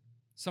discipline,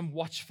 some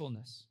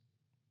watchfulness.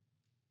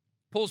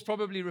 Paul's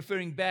probably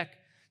referring back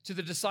to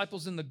the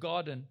disciples in the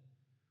garden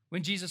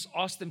when Jesus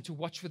asked them to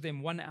watch with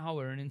them 1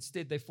 hour, and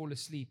instead they fall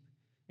asleep.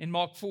 In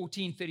Mark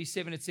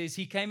 14:37, it says,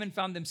 he came and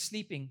found them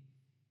sleeping,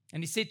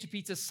 and he said to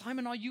Peter,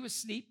 Simon, are you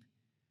asleep?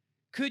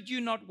 Could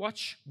you not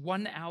watch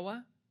 1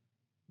 hour?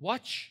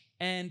 Watch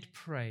and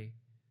pray,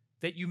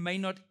 that you may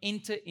not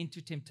enter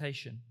into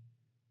temptation.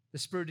 The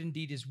spirit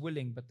indeed is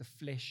willing, but the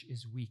flesh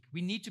is weak.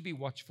 We need to be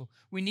watchful.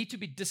 We need to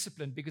be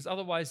disciplined, because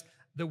otherwise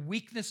the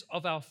weakness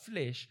of our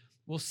flesh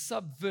will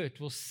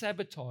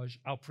sabotage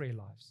our prayer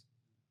lives.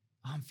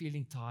 I'm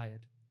feeling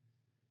tired.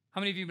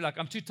 How many of you be like,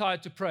 I'm too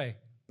tired to pray,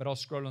 but I'll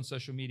scroll on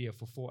social media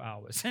for 4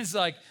 hours. It's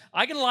like,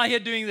 I can lie here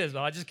doing this,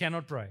 but I just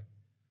cannot pray.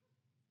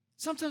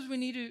 Sometimes we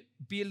need to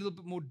be a little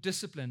bit more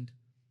disciplined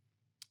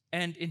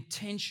and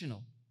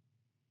intentional.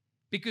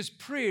 Because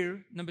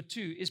prayer, number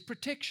 2, is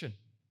protection.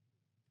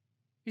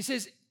 He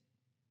says,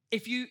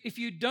 if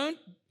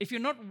you're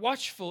not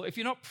watchful, if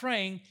you're not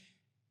praying,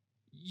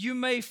 you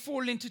may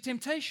fall into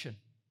temptation.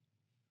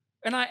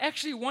 And I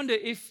actually wonder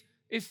if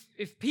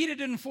Peter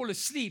didn't fall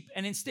asleep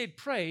and instead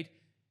prayed,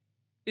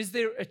 is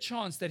there a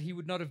chance that he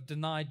would not have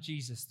denied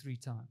Jesus 3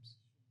 times?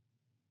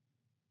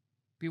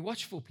 Be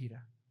watchful,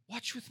 Peter.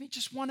 Watch with me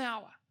just 1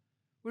 hour.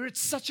 We're at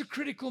such a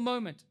critical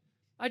moment.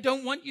 I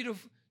don't want you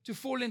to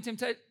fall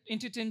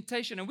into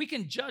temptation. And we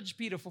can judge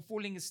Peter for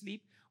falling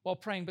asleep while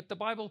praying, but the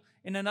Bible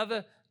in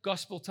another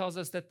gospel tells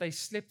us that they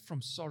slept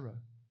from sorrow.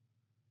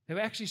 They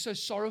were actually so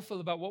sorrowful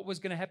about what was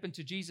going to happen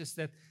to Jesus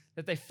that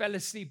they fell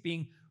asleep,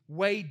 being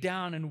weighed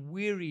down and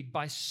wearied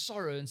by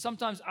sorrow. And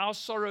sometimes our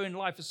sorrow in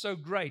life is so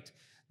great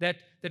that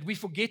we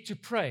forget to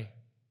pray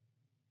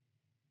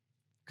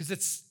because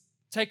it's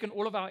taken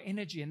all of our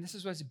energy. And this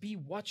is why it's be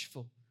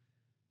watchful.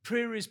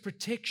 Prayer is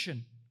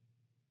protection.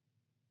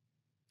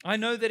 I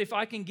know that if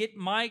I can get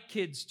my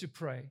kids to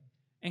pray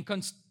and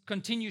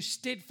continue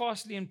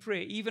steadfastly in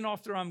prayer, even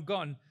after I'm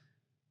gone,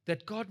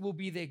 that God will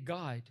be their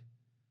guide.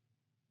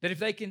 That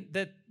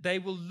that they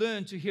will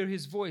learn to hear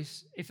His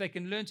voice. If they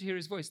can learn to hear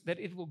His voice, that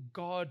it will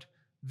guard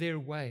their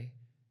way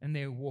and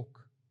their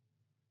walk.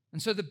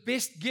 And so the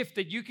best gift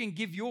that you can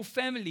give your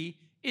family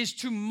is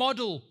to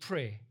model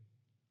prayer,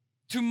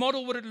 to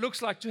model what it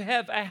looks like to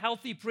have a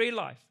healthy prayer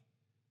life.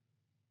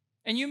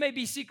 And you may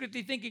be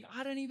secretly thinking,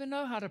 I don't even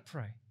know how to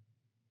pray.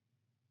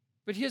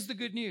 But here's the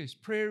good news.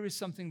 Prayer is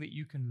something that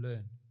you can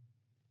learn.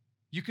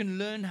 You can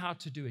learn how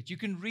to do it. You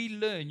can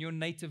relearn your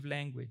native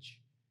language.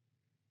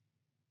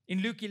 In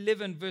Luke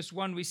 11, verse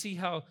 1, we see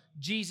how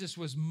Jesus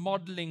was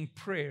modeling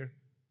prayer.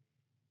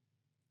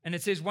 And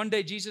it says, one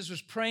day Jesus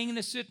was praying in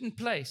a certain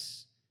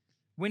place.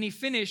 When he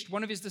finished,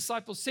 one of his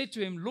disciples said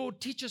to him,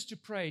 Lord, teach us to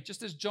pray,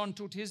 just as John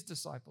taught his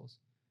disciples.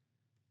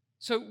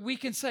 So we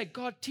can say,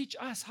 God, teach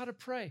us how to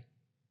pray.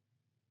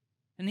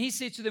 And he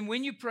said to them,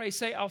 when you pray,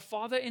 say, Our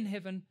Father in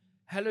heaven,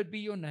 hallowed be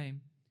your name.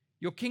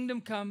 Your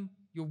kingdom come,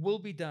 your will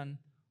be done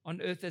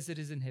on earth as it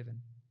is in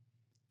heaven.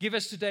 Give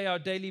us today our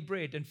daily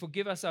bread and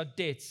forgive us our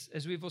debts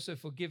as we've also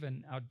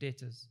forgiven our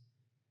debtors.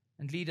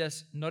 And lead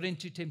us not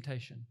into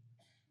temptation,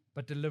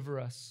 but deliver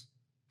us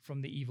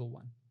from the evil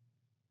one.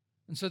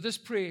 And so this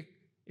prayer,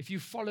 if you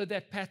follow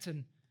that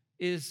pattern,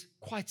 is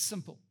quite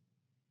simple.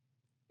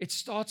 It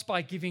starts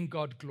by giving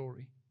God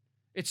glory.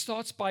 It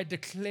starts by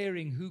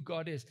declaring who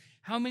God is.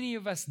 How many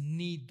of us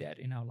need that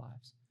in our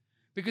lives?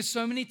 Because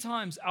so many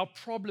times our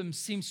problems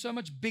seem so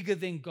much bigger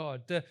than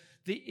God.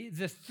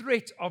 The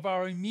threat of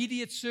our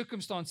immediate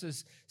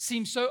circumstances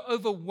seems so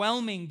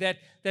overwhelming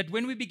that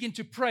when we begin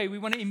to pray, we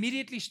want to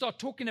immediately start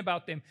talking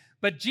about them.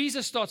 But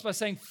Jesus starts by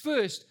saying,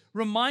 first,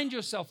 remind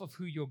yourself of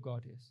who your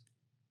God is.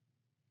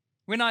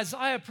 When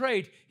Isaiah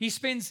prayed, he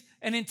spends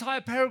an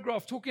entire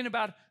paragraph talking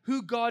about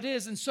who God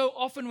is. And so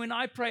often when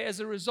I pray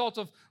as a result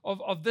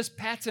of this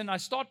pattern, I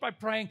start by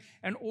praying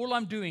and all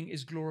I'm doing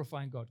is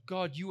glorifying God.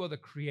 God, you are the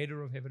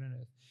creator of heaven and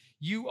earth.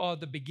 You are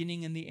the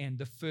beginning and the end,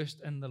 the first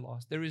and the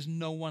last. There is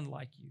no one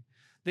like you.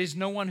 There's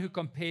no one who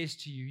compares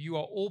to you. You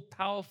are all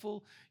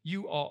powerful.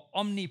 You are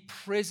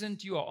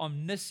omnipresent. You are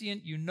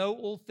omniscient. You know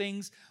all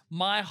things.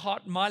 My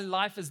heart, my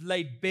life is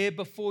laid bare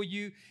before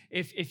you.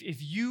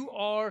 If you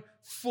are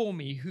for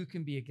me, who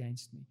can be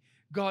against me?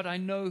 God, I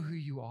know who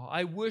you are.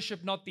 I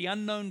worship not the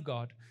unknown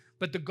God,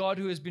 but the God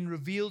who has been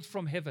revealed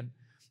from heaven.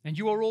 And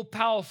you are all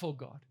powerful,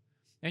 God.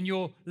 And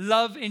your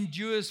love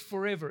endures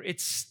forever.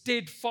 It's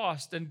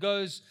steadfast and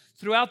goes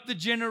throughout the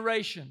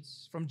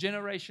generations, from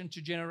generation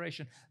to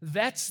generation.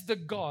 That's the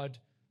God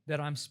that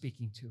I'm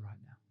speaking to right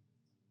now.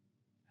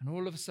 And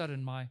all of a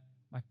sudden, my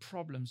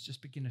problems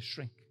just begin to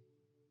shrink.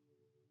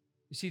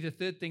 You see, the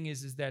third thing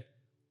is that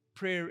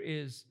prayer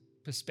is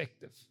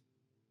perspective.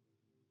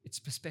 It's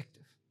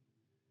perspective.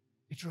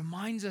 It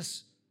reminds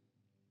us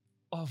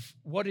of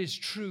what is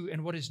true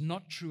and what is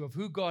not true, of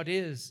who God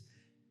is,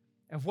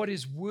 of what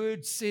His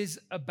Word says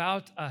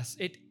about us.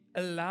 It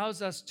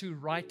allows us to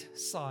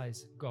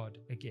right-size God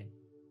again.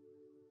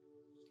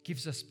 It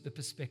gives us the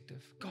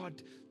perspective.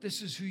 God,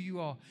 this is who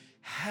you are.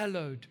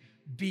 Hallowed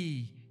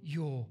be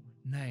your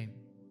name.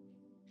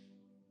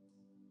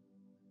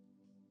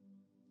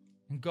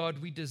 And God,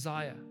 we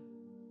desire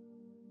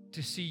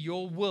to see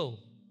your will,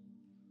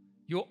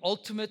 your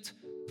ultimate,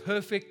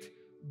 perfect,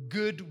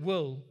 good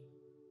will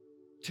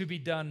to be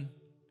done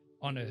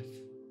on earth.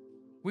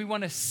 We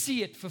want to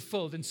see it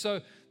fulfilled. And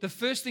so the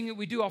first thing that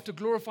we do after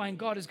glorifying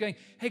God is going,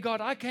 hey,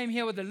 God, I came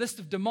here with a list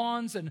of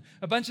demands and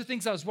a bunch of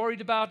things I was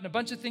worried about and a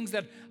bunch of things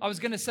that I was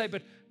going to say.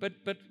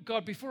 But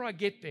God, before I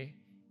get there,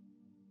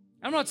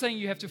 I'm not saying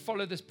you have to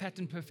follow this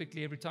pattern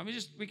perfectly every time.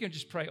 We can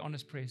just pray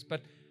honest prayers.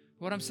 But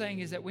what I'm saying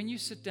is that when you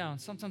sit down,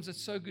 sometimes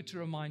it's so good to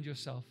remind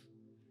yourself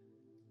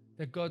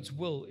that God's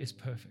will is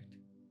perfect.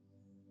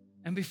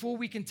 And before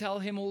we can tell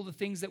Him all the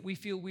things that we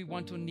feel we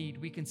want or need,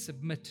 we can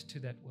submit to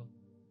that will.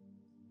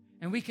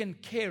 And we can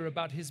care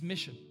about His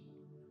mission.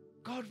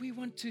 God, we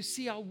want to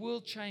see our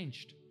world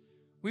changed.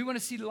 We want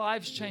to see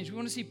lives changed. We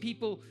want to see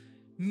people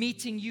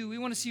meeting you. We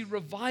want to see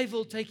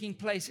revival taking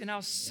place in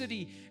our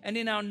city and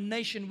in our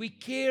nation. We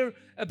care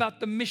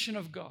about the mission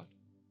of God.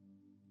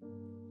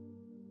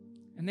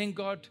 And then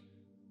God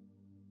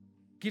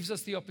gives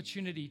us the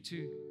opportunity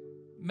to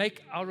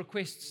make our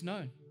requests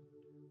known.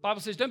 The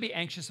Bible says, don't be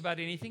anxious about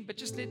anything, but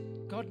just let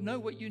God know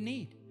what you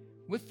need.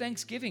 With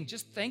thanksgiving,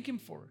 just thank Him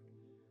for it.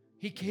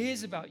 He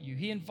cares about you.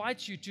 He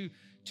invites you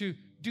to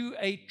do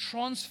a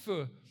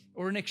transfer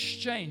or an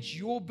exchange,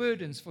 your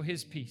burdens for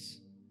His peace.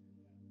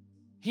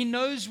 He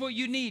knows what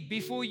you need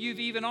before you've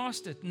even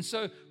asked it. And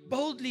so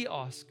boldly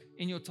ask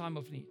in your time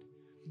of need.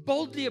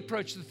 Boldly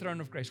approach the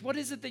throne of grace. What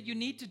is it that you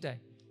need today?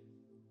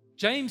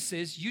 James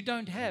says you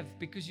don't have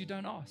because you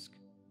don't ask.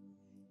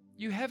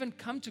 You haven't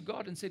come to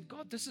God and said,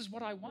 God, this is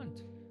what I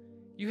want.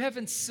 You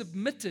haven't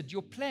submitted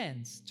your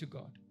plans to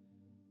God.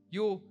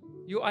 Your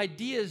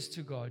ideas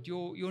to God,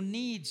 your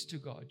needs to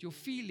God, your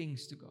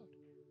feelings to God.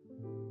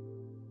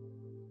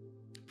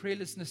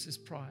 Prayerlessness is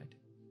pride.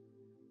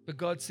 But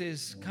God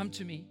says, come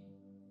to me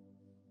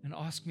and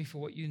ask me for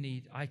what you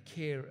need. I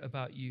care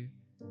about you.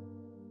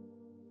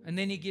 And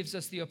then He gives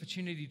us the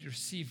opportunity to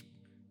receive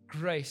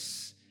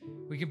grace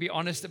We can be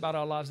honest about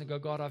our lives and go,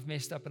 God, I've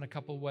messed up in a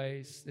couple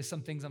ways. There's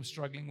some things I'm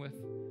struggling with.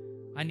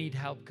 I need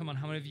help. Come on,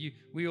 how many of you,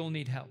 we all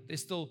need help.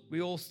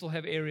 We all still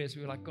have areas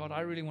where we're like, God,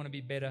 I really want to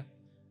be better.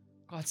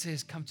 God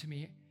says, come to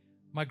me.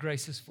 My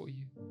grace is for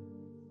you.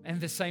 And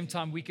at the same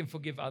time, we can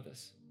forgive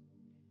others.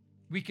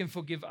 We can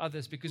forgive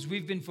others because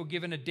we've been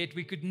forgiven a debt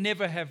we could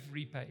never have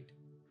repaid.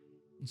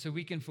 And so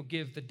we can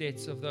forgive the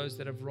debts of those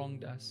that have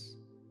wronged us.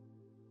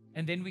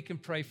 And then we can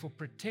pray for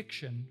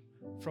protection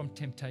from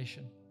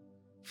temptation,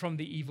 from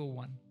the evil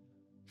one,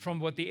 from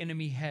what the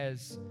enemy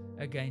has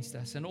against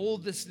us. And all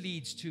this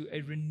leads to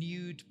a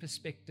renewed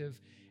perspective.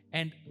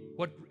 And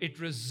what it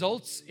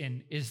results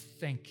in is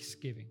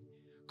thanksgiving.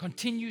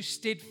 Continue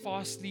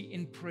steadfastly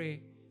in prayer,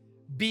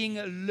 being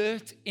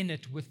alert in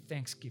it with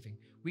thanksgiving.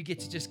 We get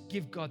to just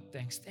give God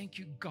thanks. Thank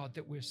you, God,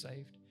 that we're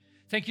saved.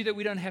 Thank you that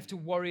we don't have to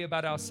worry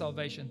about our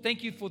salvation.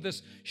 Thank you for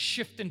this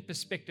shift in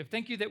perspective.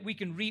 Thank you that we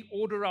can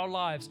reorder our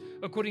lives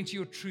according to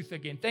your truth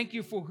again. Thank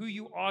you for who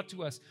you are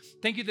to us.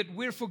 Thank you that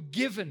we're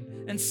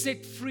forgiven and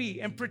set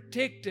free and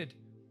protected.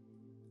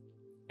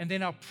 And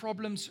then our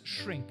problems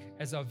shrink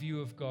as our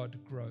view of God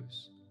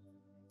grows.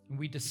 And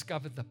we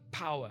discover the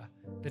power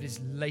that is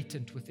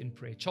latent within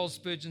prayer. Charles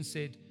Spurgeon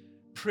said,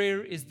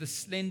 prayer is the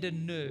slender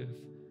nerve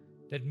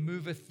that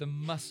moveth the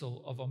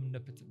muscle of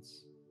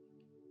omnipotence.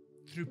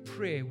 Through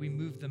prayer, we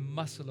move the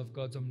muscle of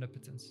God's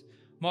omnipotence.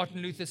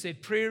 Martin Luther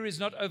said, prayer is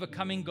not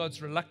overcoming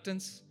God's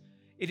reluctance.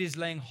 It is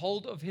laying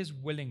hold of his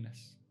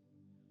willingness.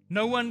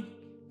 No one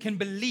can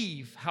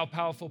believe how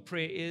powerful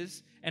prayer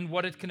is and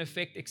what it can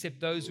affect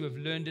except those who have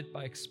learned it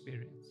by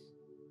experience.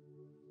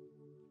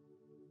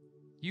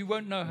 You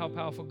won't know how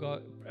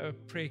powerful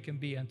prayer can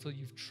be until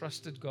you've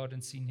trusted God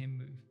and seen him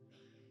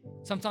move.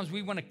 Sometimes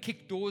we want to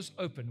kick doors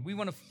open. We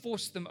want to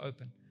force them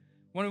open.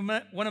 We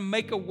want to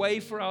make a way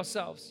for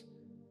ourselves.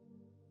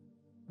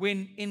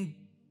 When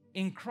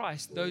in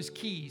Christ, those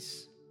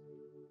keys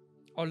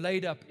are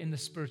laid up in the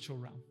spiritual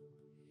realm.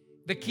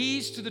 The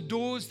keys to the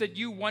doors that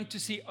you want to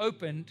see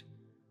opened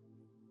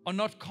are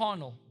not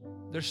carnal.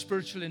 They're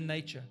spiritual in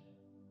nature.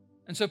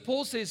 And so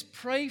Paul says,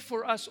 pray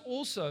for us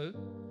also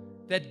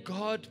that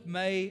God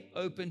may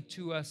open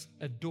to us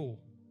a door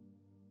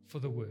for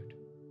the word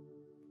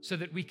so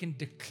that we can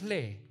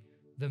declare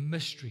the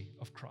mystery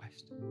of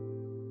Christ.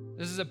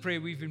 This is a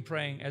prayer we've been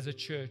praying as a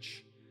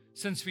church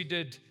since we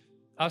did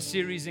our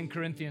series in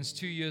Corinthians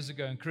 2 years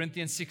ago. In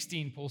Corinthians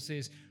 16, Paul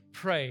says,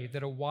 pray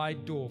that a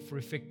wide door for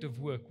effective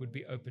work would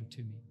be opened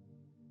to me.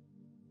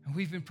 And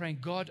we've been praying,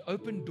 God,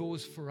 open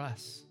doors for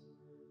us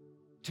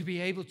to be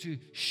able to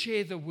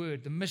share the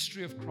word, the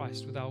mystery of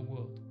Christ with our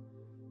world.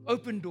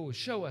 Open doors,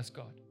 show us,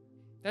 God.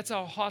 That's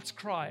our heart's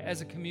cry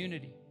as a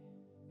community.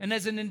 And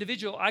as an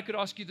individual, I could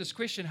ask you this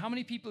question. How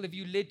many people have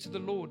you led to the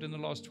Lord in the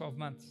last 12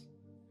 months?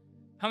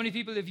 How many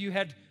people have you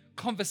had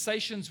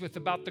conversations with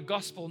about the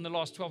gospel in the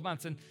last 12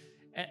 months?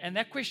 And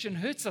that question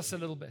hurts us a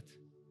little bit.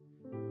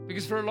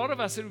 Because for a lot of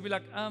us, it would be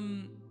like,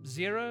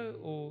 0,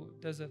 or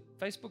does a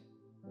Facebook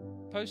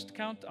post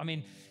count? I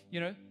mean,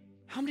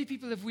 how many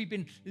people have we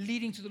been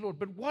leading to the Lord?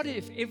 But what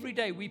if every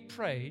day we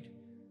prayed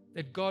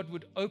that God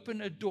would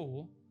open a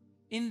door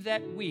in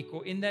that week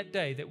or in that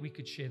day that we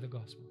could share the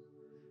gospel?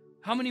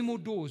 How many more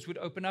doors would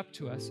open up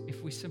to us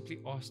if we simply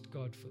asked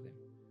God for them?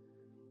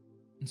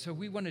 And so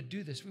we want to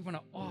do this. We want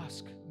to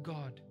ask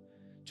God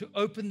to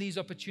open these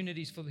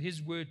opportunities for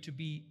his word to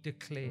be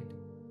declared.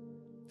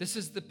 This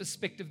is the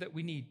perspective that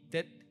we need,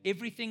 that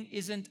everything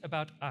isn't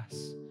about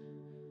us,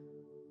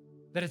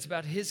 that it's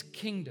about his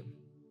kingdom,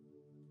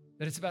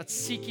 that it's about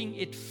seeking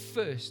it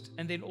first,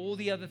 and then all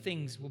the other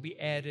things will be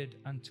added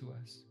unto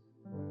us.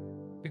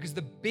 Because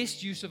the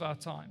best use of our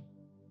time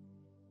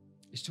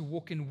is to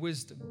walk in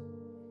wisdom,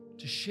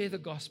 to share the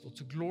gospel,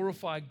 to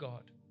glorify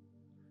God.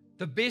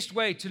 The best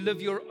way to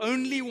live your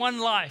only one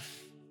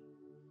life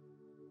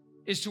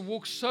is to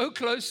walk so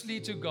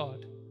closely to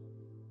God,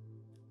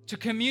 to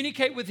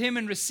communicate with him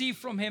and receive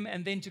from him,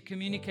 and then to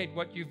communicate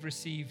what you've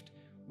received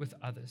with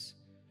others,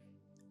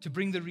 to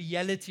bring the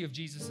reality of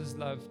Jesus'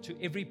 love to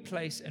every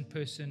place and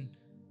person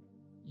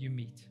you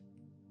meet.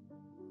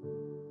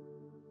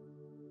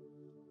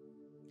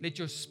 Let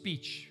your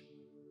speech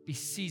be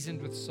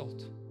seasoned with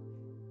salt,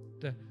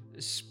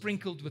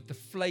 sprinkled with the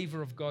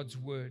flavor of God's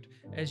word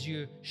as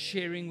you're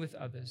sharing with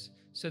others,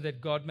 so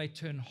that God may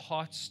turn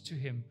hearts to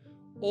him,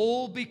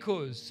 all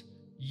because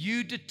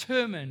you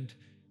determined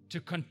to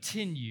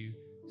continue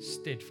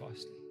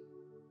steadfastly.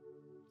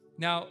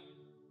 Now,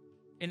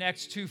 in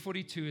Acts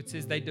 2:42, it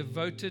says they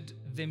devoted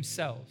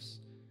themselves.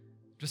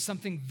 It was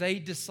something they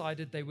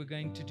decided they were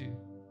going to do.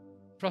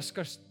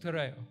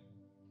 Proskastereo.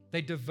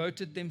 They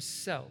devoted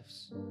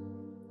themselves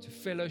to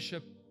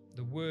fellowship,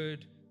 the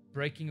word,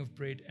 breaking of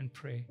bread, and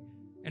prayer.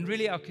 And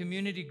really, our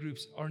community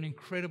groups are an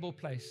incredible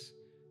place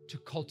to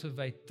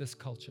cultivate this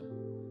culture,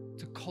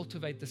 to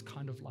cultivate this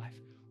kind of life.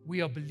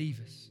 We are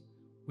believers.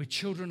 We're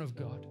children of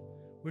God.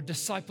 We're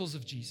disciples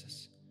of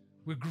Jesus.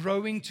 We're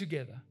growing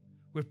together.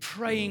 We're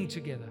praying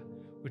together.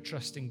 We're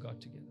trusting God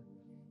together.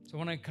 So I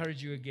want to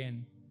encourage you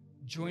again,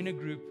 join a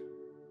group,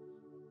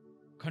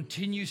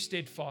 continue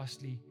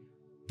steadfastly,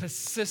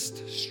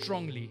 persist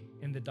strongly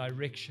in the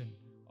direction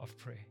of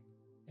prayer.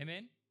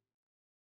 Amen.